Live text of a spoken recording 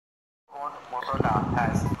owned Motorola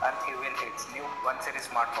has unveiled its new 1 series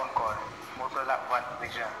smartphone called Motorola One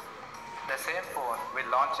Vision. The same phone will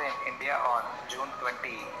launch in India on June 20.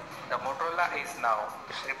 The Motorola is now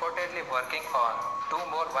reportedly working on two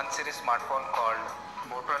more 1 series smartphones called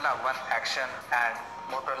Motorola One Action and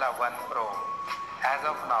Motorola One Pro. As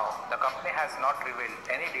of now, the company has not revealed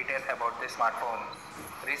any detail about this smartphone.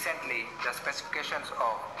 Recently, the specifications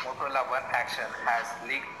of Motorola One Action has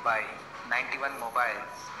leaked by 91 Mobiles.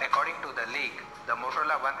 According to the leak, the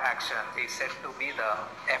Motorola One Action is said to be the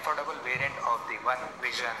affordable variant of the One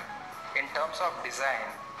Vision. In terms of design,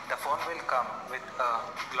 the phone will come with a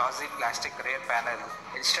glossy plastic rear panel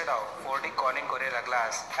instead of 4D Corning Gorilla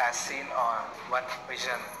Glass as seen on One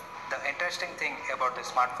Vision. The interesting thing about the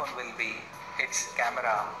smartphone will be its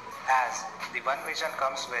camera. As the One Vision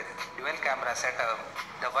comes with dual camera setup,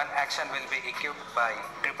 the One Action will be equipped by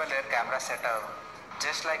triple rear camera setup.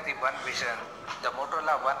 Just like the One Vision, the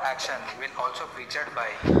Motorola One Action will also featured by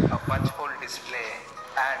a punch hole display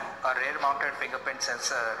and a rear mounted fingerprint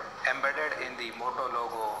sensor embedded in the Moto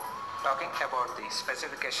logo. Talking about the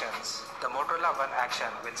specifications, the Motorola One Action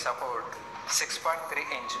will support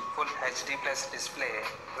 6.3-inch Full HD Plus display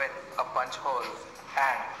with a punch hole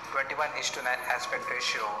and 21:9 aspect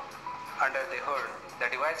ratio. Under the hood, the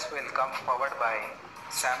device will come powered by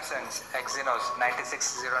Samsung's Exynos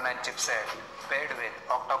 9609 chipset paired with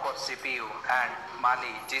octa-core CPU and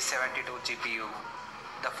Mali G72 GPU.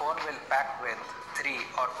 The phone will pack with 3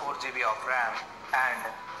 or 4 GB of RAM and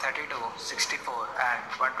 32, 64 and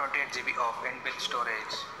 128 GB of inbuilt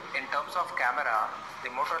storage. In terms of camera,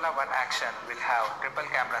 the Motorola One Action will have triple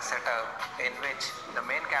camera setup in which the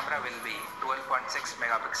main camera will be 12.6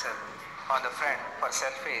 megapixel. On the front, for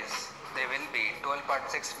selfies, there will be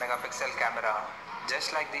 12.6 megapixel camera.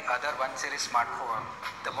 Just like the other One series smartphone,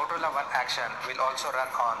 the Motorola One Action will also run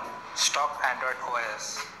on stock Android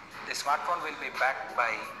OS. The smartphone will be backed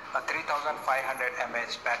by a 3500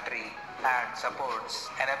 mAh battery and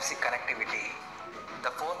supports NFC connectivity.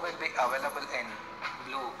 The phone will be available in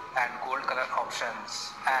blue and gold color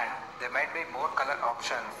options, and there might be more color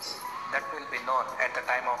options that will be known at the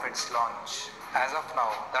time of its launch. As of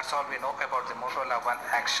now, that's all we know about the Motorola One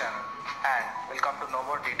Action, and we'll come to know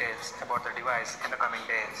more details about the device in the coming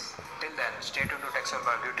days. Till then, stay tuned to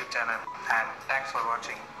TechSolver YouTube channel, and thanks for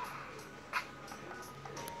watching.